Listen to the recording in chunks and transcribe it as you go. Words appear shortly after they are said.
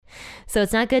So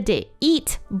it's not good to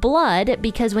eat blood,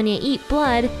 because when you eat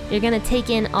blood, you're going to take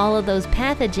in all of those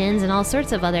pathogens and all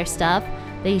sorts of other stuff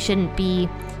that you shouldn't be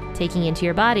taking into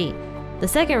your body. The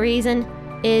second reason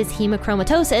is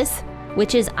hemochromatosis,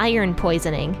 which is iron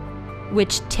poisoning,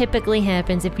 which typically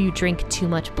happens if you drink too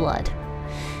much blood.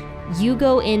 You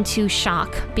go into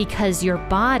shock because your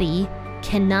body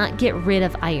cannot get rid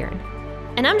of iron.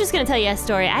 And I'm just going to tell you a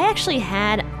story. I actually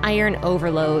had iron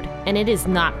overload, and it is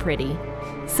not pretty.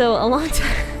 So a long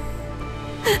time,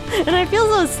 and I feel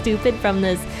so stupid from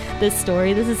this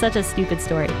story. This is such a stupid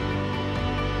story.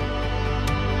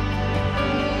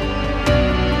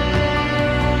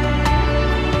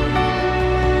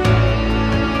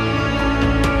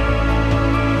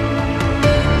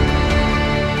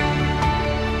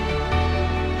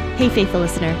 Hey, faithful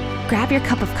listener, grab your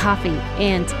cup of coffee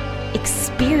and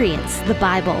experience the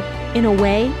Bible in a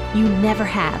way you never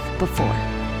have before.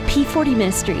 P40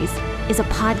 Ministries is a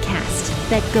podcast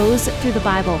that goes through the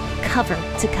Bible cover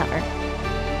to cover.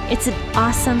 It's an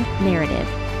awesome narrative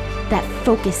that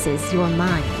focuses your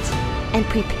mind and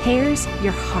prepares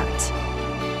your heart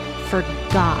for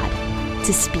God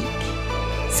to speak.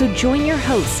 So join your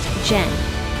host, Jen,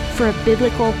 for a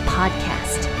biblical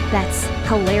podcast that's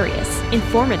hilarious,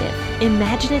 informative,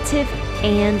 imaginative,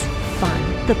 and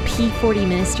fun. The P40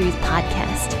 Ministries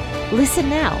podcast. Listen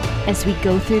now as we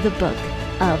go through the book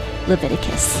of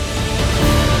Leviticus.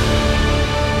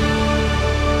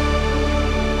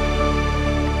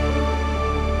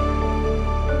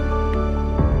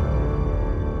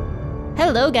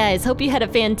 Hello guys, hope you had a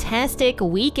fantastic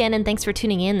weekend, and thanks for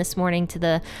tuning in this morning to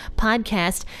the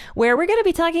podcast where we're going to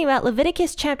be talking about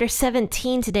Leviticus chapter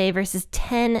 17 today, verses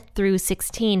 10 through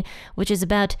 16, which is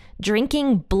about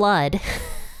drinking blood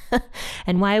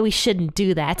and why we shouldn't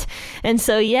do that. And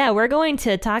so, yeah, we're going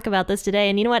to talk about this today.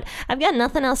 And you know what? I've got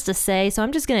nothing else to say, so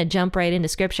I'm just going to jump right into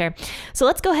scripture. So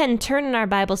let's go ahead and turn in our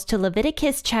Bibles to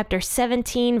Leviticus chapter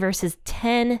 17, verses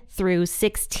 10 through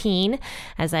 16.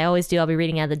 As I always do, I'll be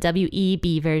reading out of the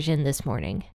WEB version this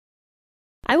morning.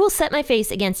 I will set my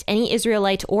face against any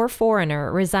Israelite or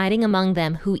foreigner residing among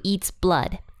them who eats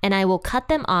blood, and I will cut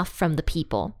them off from the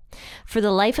people. For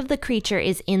the life of the creature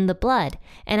is in the blood,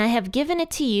 and I have given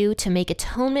it to you to make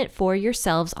atonement for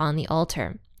yourselves on the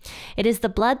altar. It is the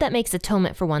blood that makes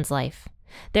atonement for one's life.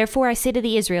 Therefore I say to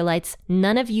the Israelites,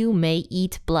 none of you may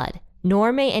eat blood,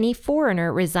 nor may any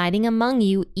foreigner residing among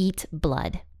you eat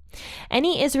blood.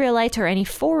 Any Israelite or any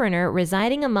foreigner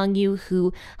residing among you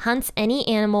who hunts any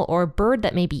animal or bird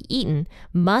that may be eaten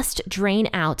must drain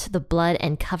out the blood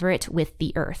and cover it with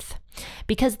the earth,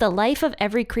 because the life of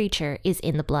every creature is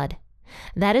in the blood.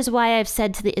 That is why I have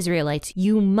said to the Israelites,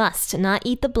 you must not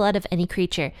eat the blood of any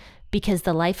creature, because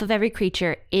the life of every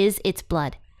creature is its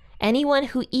blood. Anyone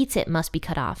who eats it must be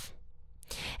cut off.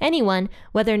 Anyone,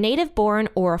 whether native-born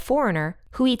or a foreigner,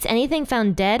 who eats anything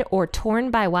found dead or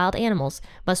torn by wild animals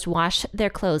must wash their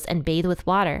clothes and bathe with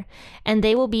water, and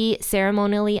they will be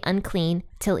ceremonially unclean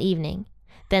till evening.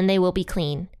 Then they will be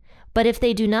clean. But if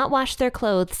they do not wash their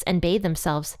clothes and bathe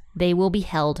themselves, they will be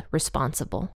held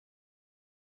responsible.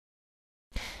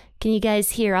 Can you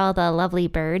guys hear all the lovely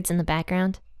birds in the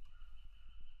background?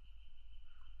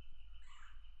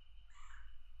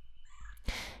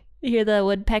 You hear the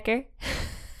woodpecker?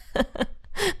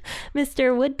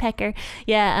 Mr. Woodpecker.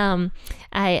 Yeah,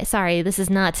 sorry, this is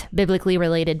not biblically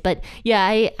related, but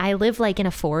yeah, I live like in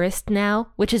a forest now,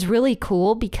 which is really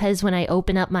cool because when I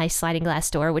open up my sliding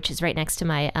glass door, which is right next to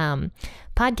my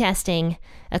podcasting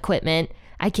equipment,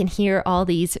 I can hear all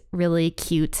these really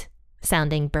cute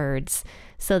sounding birds.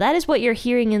 So that is what you're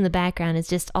hearing in the background, is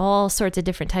just all sorts of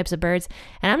different types of birds.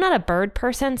 And I'm not a bird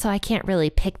person, so I can't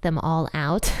really pick them all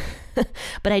out.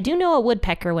 But I do know a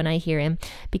woodpecker when I hear him,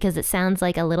 because it sounds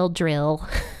like a little drill.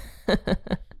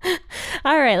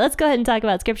 All right, let's go ahead and talk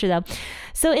about scripture though.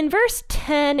 So in verse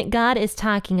 10, God is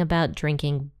talking about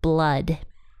drinking blood,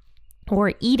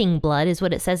 or eating blood is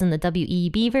what it says in the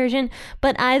WEB version.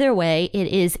 But either way, it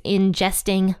is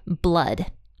ingesting blood.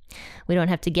 We don't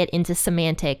have to get into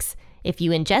semantics. If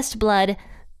you ingest blood,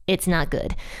 it's not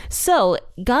good. So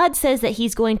God says that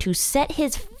he's going to set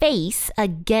his face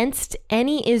against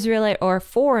any Israelite or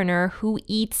foreigner who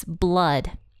eats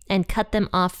blood and cut them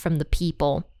off from the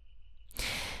people.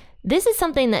 This is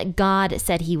something that God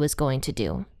said he was going to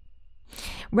do.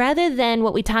 Rather than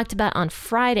what we talked about on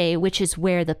Friday, which is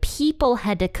where the people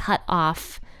had to cut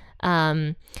off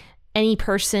any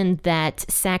person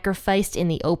that sacrificed in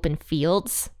the open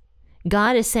fields,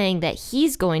 God is saying that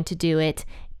he's going to do it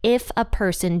if a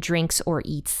person drinks or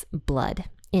eats blood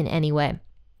in any way.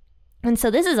 And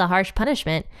so this is a harsh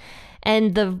punishment.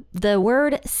 And the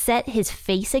word set his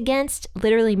face against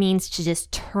literally means to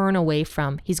just turn away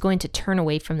from. He's going to turn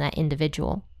away from that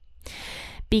individual.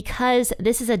 Because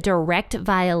this is a direct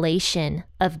violation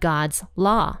of God's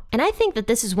law. And I think that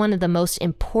this is one of the most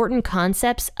important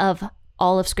concepts of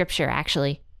all of Scripture,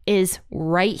 actually, is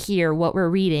right here what we're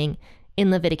reading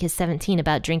in Leviticus 17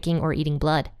 about drinking or eating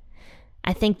blood.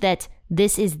 I think that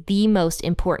this is the most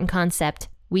important concept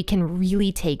we can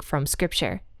really take from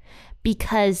Scripture,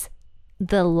 because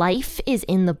the life is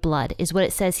in the blood, is what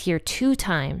it says here 2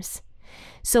 times.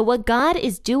 So what God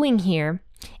is doing here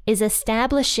is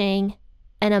establishing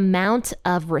an amount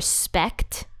of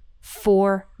respect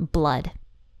for blood.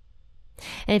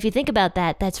 And if you think about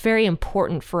that, that's very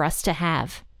important for us to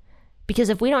have. Because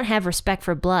if we don't have respect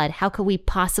for blood, how could we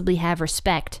possibly have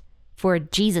respect for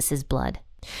Jesus's blood?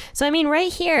 So, I mean,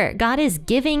 right here, God is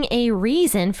giving a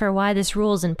reason for why this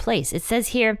rule is in place. It says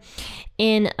here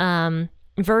in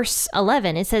verse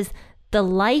 11, it says, "The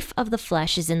life of the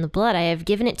flesh is in the blood. I have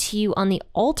given it to you on the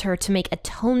altar to make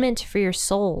atonement for your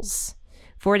souls.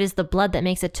 For it is the blood that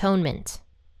makes atonement."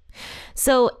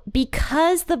 So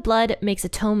because the blood makes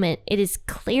atonement, it is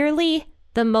clearly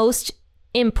the most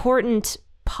important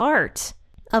part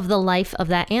of the life of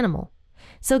that animal.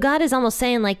 So God is almost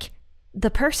saying, like, the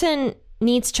person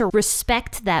needs to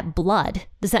respect that blood.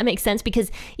 Does that make sense?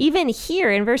 Because even here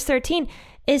in verse 13,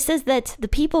 it says that the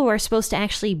people were supposed to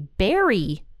actually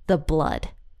bury the blood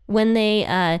when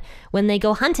they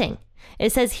go hunting.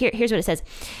 It says here's what it says.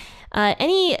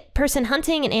 Any person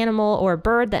hunting an animal or a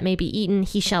bird that may be eaten,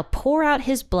 he shall pour out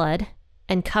his blood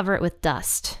and cover it with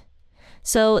dust.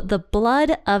 So the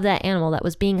blood of that animal that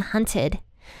was being hunted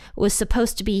was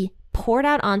supposed to be poured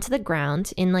out onto the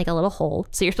ground in like a little hole.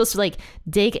 So you're supposed to like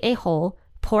dig a hole,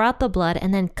 pour out the blood,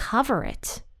 and then cover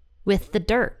it with the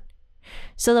dirt.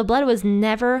 So the blood was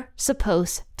never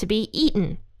supposed to be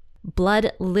eaten.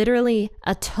 Blood literally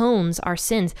atones our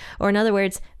sins, or in other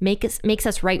words, makes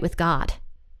us right with God.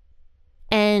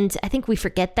 And I think we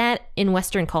forget that in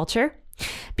Western culture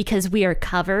because we are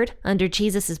covered under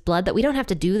Jesus's blood, that we don't have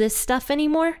to do this stuff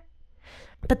anymore.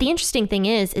 But the interesting thing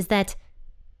is that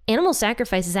animal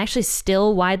sacrifice is actually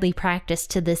still widely practiced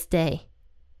to this day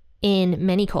in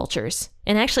many cultures.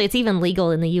 And actually, it's even legal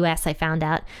in the U.S., I found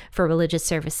out, for religious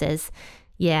services.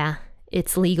 Yeah,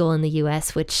 it's legal in the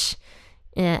U.S., which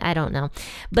I don't know.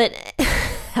 But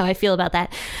how I feel about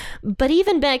that. But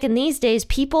even back in these days,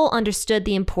 people understood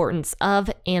the importance of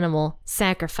animal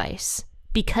sacrifice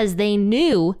because they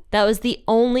knew that was the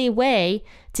only way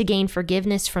to gain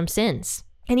forgiveness from sins.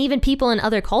 And even people in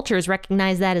other cultures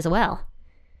recognize that as well.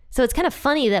 So it's kind of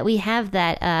funny that we have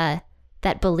that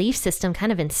belief system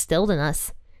kind of instilled in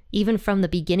us, even from the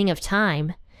beginning of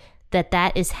time,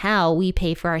 that is how we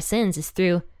pay for our sins, is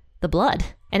through the blood.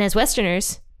 And as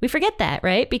Westerners, we forget that,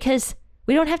 right? Because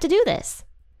we don't have to do this.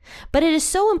 But it is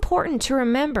so important to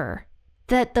remember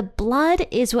that the blood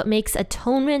is what makes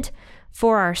atonement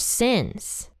for our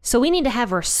sins. So we need to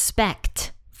have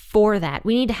respect for that.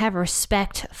 We need to have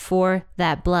respect for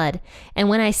that blood. And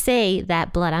when I say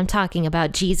that blood, I'm talking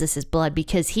about Jesus's blood,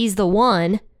 because he's the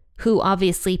one who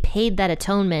obviously paid that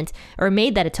atonement, or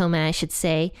made that atonement, I should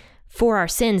say, for our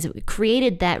sins. It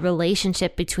created that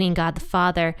relationship between God the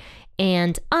Father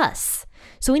and us.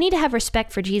 So we need to have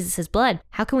respect for Jesus's blood.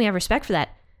 How can we have respect for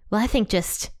that? Well, I think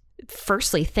just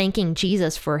firstly thanking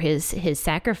Jesus for his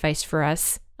sacrifice for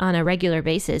us on a regular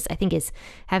basis, I think, is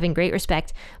having great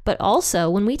respect. But also,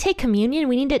 when we take communion,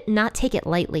 we need to not take it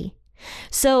lightly.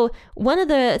 So one of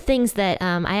the things that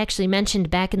I actually mentioned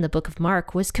back in the book of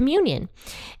Mark was communion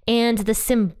and the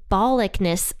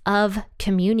symbolicness of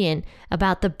communion,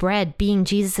 about the bread being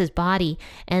Jesus's body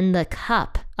and the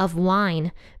cup of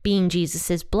wine being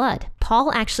Jesus's blood.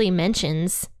 Paul actually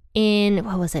mentions in,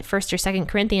 1st or 2nd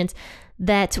Corinthians,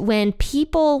 that when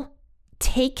people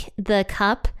take the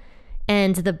cup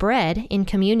and the bread in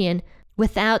communion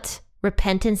without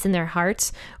repentance in their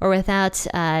hearts, or without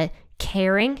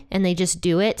caring, and they just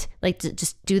do it, like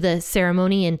just do the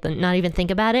ceremony and not even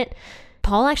think about it,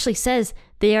 Paul actually says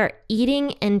they are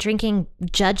eating and drinking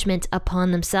judgment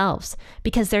upon themselves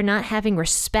because they're not having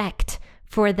respect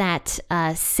for that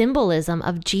symbolism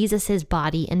of Jesus's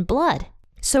body and blood.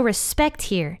 So respect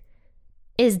here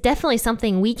is definitely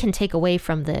something we can take away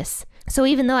from this. So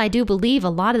even though I do believe a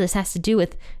lot of this has to do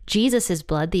with Jesus's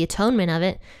blood, the atonement of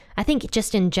it, I think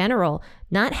just in general,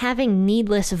 not having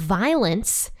needless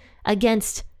violence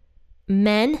against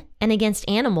men and against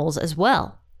animals as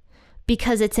well,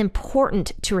 because it's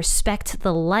important to respect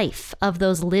the life of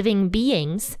those living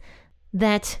beings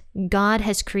that God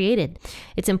has created.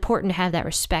 It's important to have that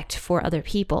respect for other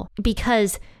people,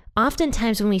 because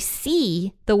Oftentimes when we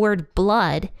see the word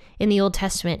blood in the Old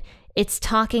Testament, it's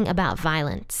talking about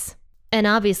violence. And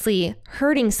obviously,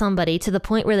 hurting somebody to the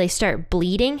point where they start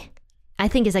bleeding, I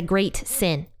think is a great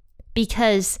sin.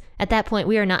 Because at that point,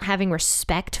 we are not having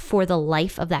respect for the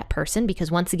life of that person.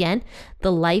 Because once again,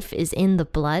 the life is in the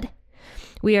blood.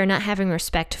 We are not having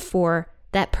respect for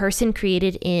that person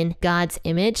created in God's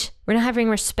image. We're not having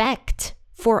respect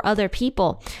for other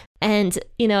people. And,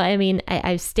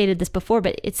 I've stated this before,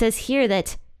 but it says here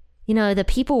that, the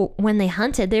people, when they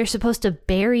hunted, they're supposed to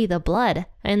bury the blood.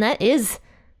 And that is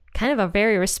kind of a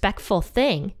very respectful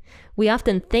thing. We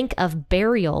often think of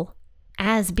burial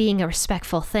as being a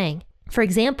respectful thing. For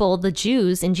example, the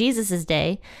Jews in Jesus'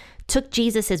 day took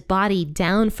Jesus' body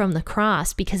down from the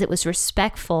cross because it was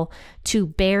respectful to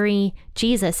bury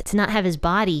Jesus, to not have his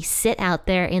body sit out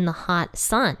there in the hot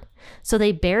sun. So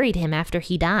they buried him after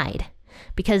he died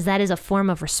because that is a form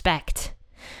of respect.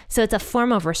 So it's a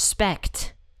form of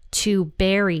respect to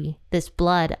bury this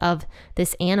blood of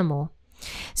this animal.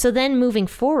 So then moving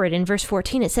forward in verse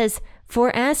 14, it says,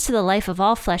 "For as to the life of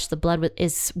all flesh, the blood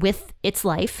is with its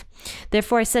life.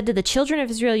 Therefore I said to the children of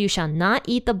Israel, you shall not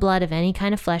eat the blood of any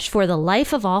kind of flesh, for the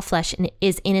life of all flesh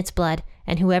is in its blood,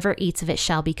 and whoever eats of it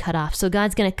shall be cut off." So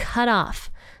God's going to cut off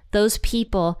those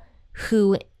people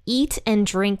who eat and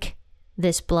drink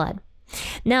this blood.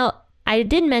 Now, I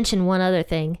did mention one other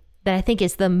thing that I think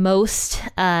is the most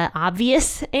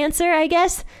obvious answer, I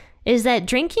guess, is that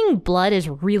drinking blood is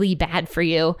really bad for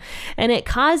you. And it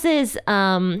causes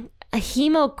a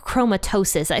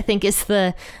hemochromatosis, I think is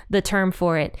the term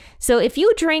for it. So if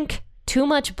you drink too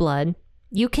much blood,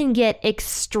 you can get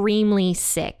extremely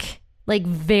sick, like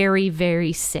very,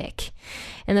 very sick.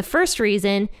 And the first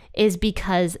reason is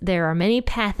because there are many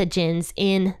pathogens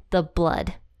in the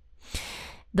blood.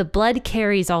 The blood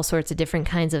carries all sorts of different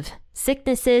kinds of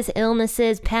sicknesses,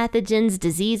 illnesses, pathogens,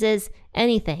 diseases,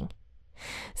 anything.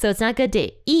 So it's not good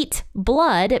to eat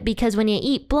blood, because when you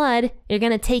eat blood, you're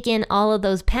going to take in all of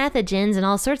those pathogens and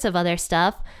all sorts of other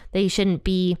stuff that you shouldn't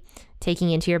be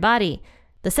taking into your body.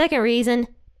 The second reason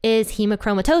is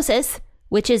hemochromatosis,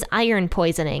 which is iron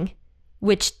poisoning,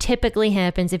 which typically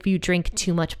happens if you drink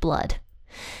too much blood.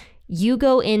 You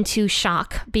go into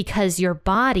shock because your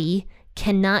body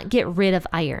cannot get rid of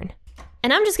iron.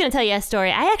 And I'm just going to tell you a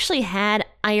story. I actually had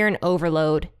iron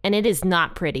overload, and it is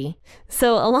not pretty.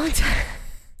 So a long time,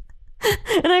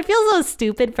 and I feel so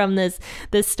stupid from this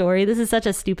story. This is such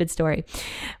a stupid story.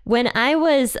 When I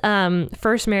was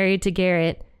first married to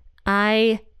Garrett,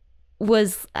 I'm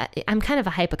kind of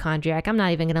a hypochondriac. I'm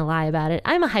not even going to lie about it.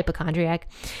 I'm a hypochondriac.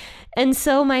 And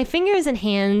so my fingers and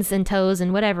hands and toes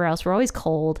and whatever else were always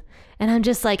cold. And I'm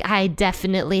just like, I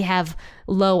definitely have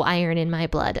low iron in my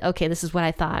blood. Okay, this is what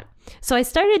I thought. So I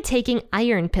started taking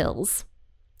iron pills,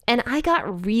 and I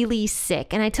got really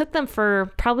sick. And I took them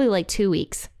for probably like 2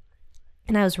 weeks.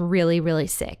 And I was really, really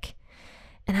sick.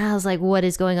 And I was like, what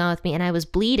is going on with me? And I was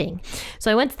bleeding. So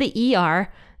I went to the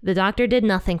ER. The doctor did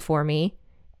nothing for me.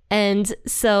 And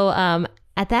so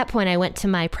at that point, I went to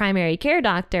my primary care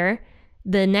doctor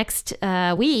the next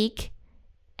week.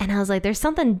 And I was like, there's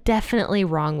something definitely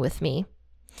wrong with me.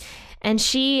 And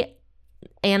she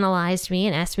analyzed me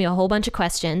and asked me a whole bunch of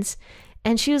questions.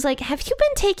 And she was like, have you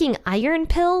been taking iron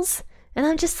pills? And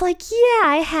I'm just like, yeah,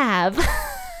 I have.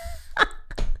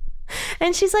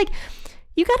 And she's like,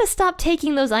 you got to stop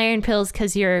taking those iron pills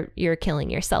because you're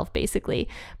killing yourself, basically.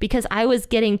 Because I was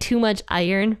getting too much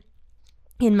iron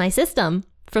in my system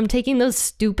from taking those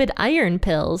stupid iron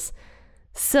pills.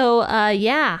 So,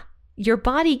 yeah, your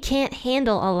body can't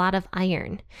handle a lot of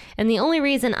iron. And the only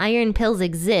reason iron pills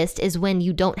exist is when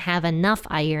you don't have enough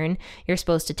iron. You're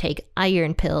supposed to take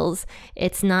iron pills.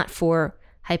 It's not for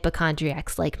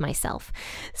hypochondriacs like myself.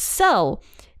 So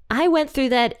I went through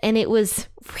that, and it was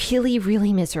really,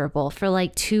 really miserable for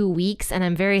like 2 weeks. And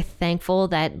I'm very thankful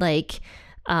that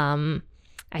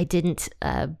I didn't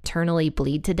eternally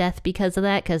bleed to death because of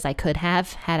that, because I could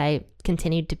have had I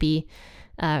continued to be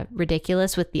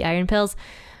ridiculous with the iron pills.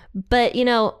 But,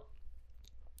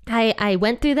 I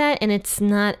went through that, and it's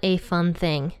not a fun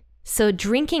thing. So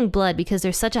drinking blood, because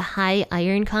there's such a high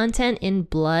iron content in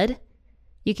blood,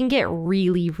 you can get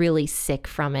really, really sick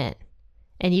from it.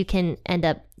 And you can end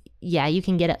up, you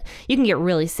can get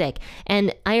really sick.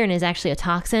 And iron is actually a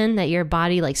toxin that your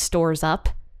body stores up.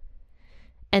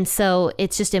 And so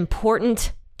it's just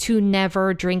important to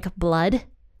never drink blood,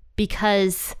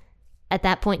 because at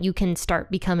that point you can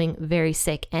start becoming very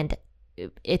sick, and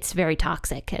it's very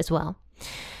toxic as well.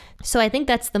 So I think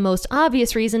that's the most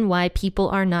obvious reason why people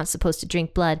are not supposed to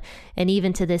drink blood. And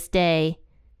even to this day,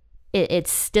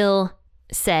 it's still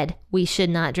said we should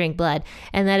not drink blood.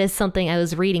 And that is something I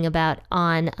was reading about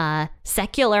on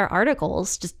secular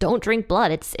articles. Just don't drink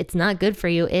blood. It's not good for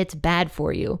you. It's bad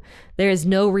for you. There is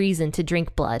no reason to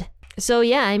drink blood. So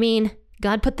yeah, I mean,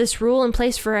 God put this rule in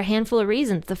place for a handful of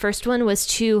reasons. The first one was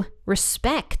to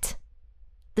respect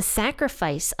the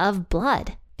sacrifice of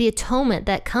blood, the atonement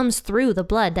that comes through the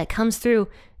blood, that comes through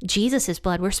Jesus's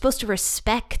blood. We're supposed to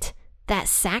respect that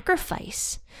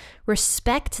sacrifice.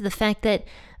 Respect the fact that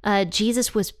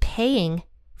Jesus was paying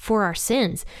for our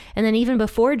sins. And then even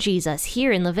before Jesus,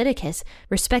 here in Leviticus,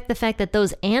 respect the fact that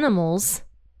those animals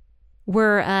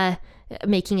were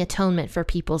making atonement for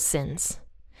people's sins.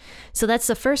 So that's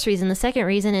the first reason. The second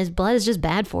reason is blood is just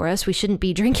bad for us. We shouldn't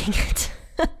be drinking it.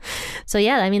 So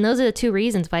yeah, I mean, those are the two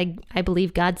reasons why I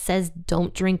believe God says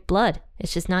don't drink blood.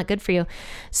 It's just not good for you.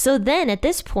 So then at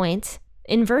this point,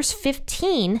 in verse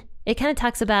 15, it kind of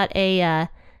talks about a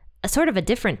sort of a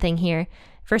different thing here.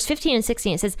 Verse 15 and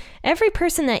 16, it says, every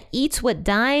person that eats what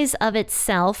dies of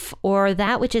itself, or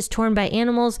that which is torn by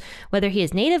animals, whether he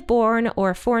is native born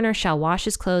or a foreigner, shall wash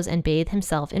his clothes and bathe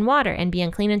himself in water and be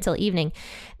unclean until evening.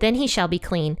 Then he shall be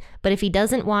clean. But if he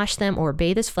doesn't wash them or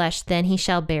bathe his flesh, then he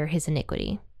shall bear his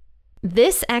iniquity.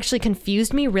 This actually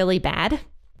confused me really bad.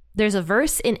 There's a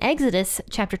verse in Exodus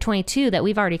chapter 22 that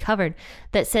we've already covered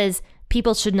that says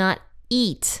people should not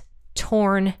eat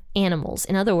torn animals.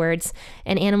 In other words,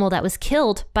 an animal that was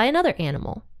killed by another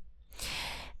animal.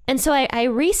 And so I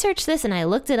researched this and I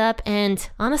looked it up, and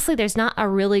honestly, there's not a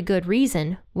really good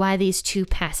reason why these two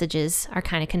passages are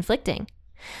kind of conflicting.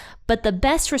 But the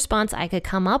best response I could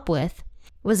come up with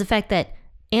was the fact that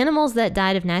animals that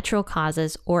died of natural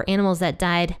causes, or animals that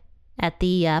died at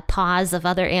the paws of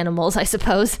other animals, I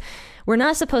suppose, were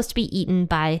not supposed to be eaten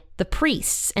by the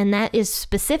priests. And that is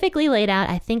specifically laid out,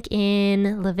 I think,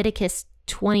 in Leviticus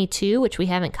 22, which we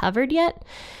haven't covered yet.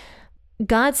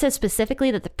 God says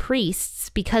specifically that the priests,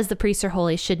 because the priests are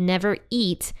holy, should never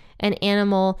eat an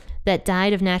animal that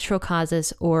died of natural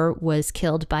causes or was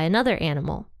killed by another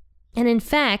animal. And in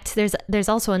fact, there's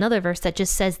also another verse that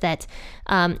just says that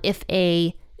if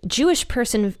a Jewish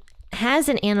person has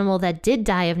an animal that did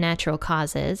die of natural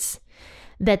causes,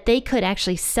 that they could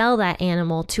actually sell that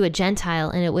animal to a Gentile,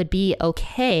 and it would be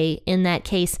okay in that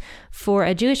case for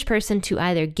a Jewish person to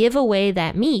either give away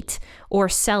that meat or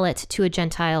sell it to a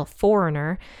Gentile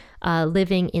foreigner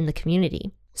living in the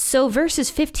community. So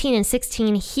verses 15 and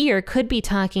 16 here could be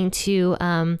talking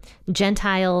to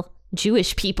Gentile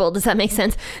Jewish people. Does that make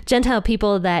sense? Gentile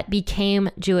people that became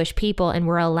Jewish people and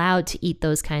were allowed to eat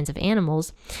those kinds of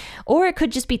animals. Or it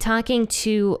could just be talking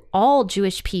to all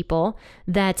Jewish people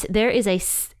that there is a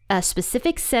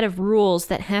specific set of rules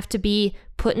that have to be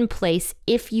put in place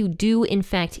if you do in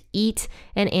fact eat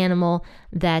an animal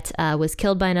that was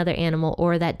killed by another animal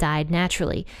or that died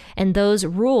naturally. And those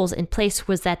rules in place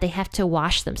was that they have to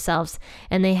wash themselves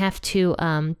and they have to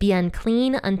be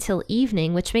unclean until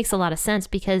evening, which makes a lot of sense,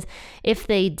 because if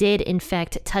they did in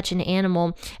fact touch an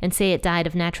animal and say it died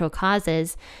of natural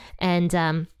causes, and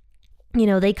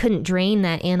they couldn't drain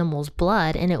that animal's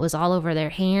blood and it was all over their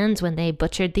hands when they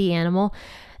butchered the animal,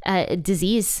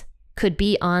 disease could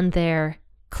be on their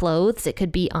clothes, it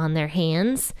could be on their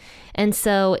hands. And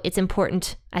so it's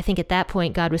important, I think at that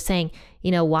point, God was saying,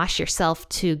 wash yourself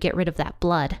to get rid of that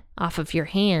blood off of your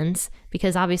hands,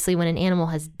 because obviously when an animal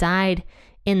has died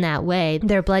in that way,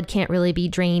 their blood can't really be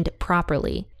drained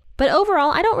properly. But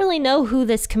overall, I don't really know who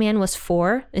this command was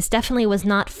for. This definitely was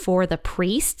not for the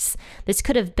priests. This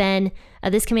command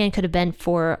could have been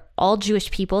for all Jewish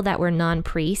people that were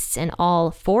non-priests and all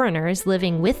foreigners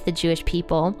living with the Jewish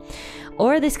people.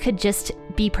 Or this could just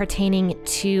be pertaining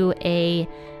to a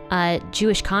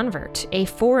Jewish convert, a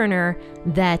foreigner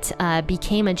that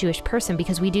became a Jewish person,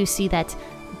 because we do see that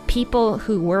people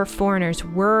who were foreigners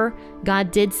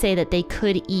God did say that they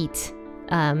could eat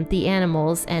the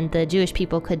animals, and the Jewish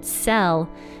people could sell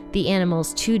the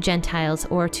animals to Gentiles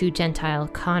or to Gentile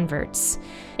converts.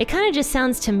 It kind of just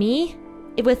sounds to me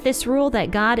with this rule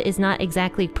that God is not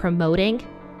exactly promoting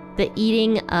the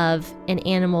eating of an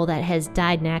animal that has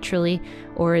died naturally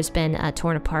or has been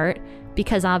torn apart,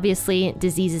 because obviously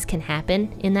diseases can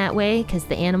happen in that way, because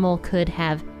the animal could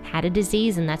have had a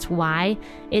disease and that's why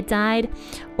it died,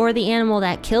 or the animal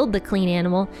that killed the clean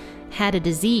animal had a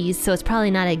disease, so it's probably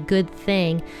not a good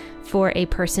thing for a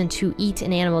person to eat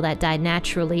an animal that died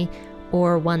naturally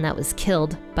or one that was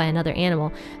killed by another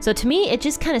animal. So to me, it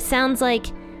just kind of sounds like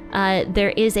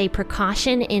there is a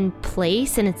precaution in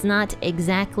place, and it's not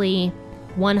exactly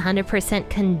 100%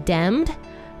 condemned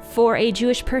for a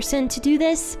Jewish person to do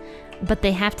this, but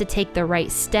they have to take the right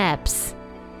steps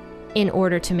in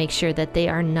order to make sure that they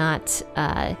are not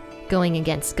going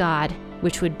against God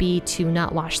which would be to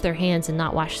not wash their hands and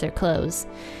not wash their clothes.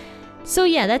 So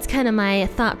yeah, that's kind of my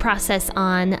thought process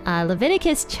on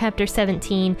Leviticus chapter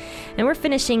 17, and we're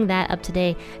finishing that up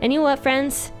today. And you know what,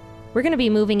 friends? We're going to be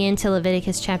moving into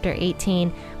Leviticus chapter 18,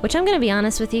 which I'm going to be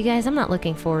honest with you guys, I'm not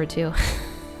looking forward to.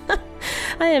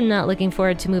 I am not looking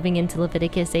forward to moving into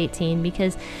Leviticus 18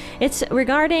 because it's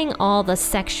regarding all the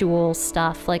sexual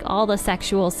stuff, like all the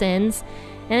sexual sins,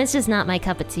 and it's just not my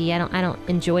cup of tea. I don't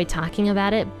enjoy talking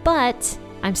about it, but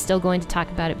I'm still going to talk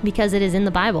about it because it is in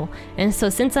the Bible. And so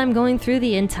since I'm going through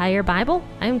the entire Bible,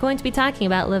 I'm going to be talking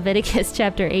about Leviticus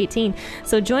chapter 18.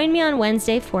 So join me on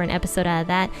Wednesday for an episode out of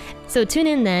that. So tune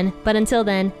in then. But until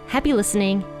then, happy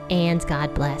listening and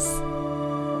God bless.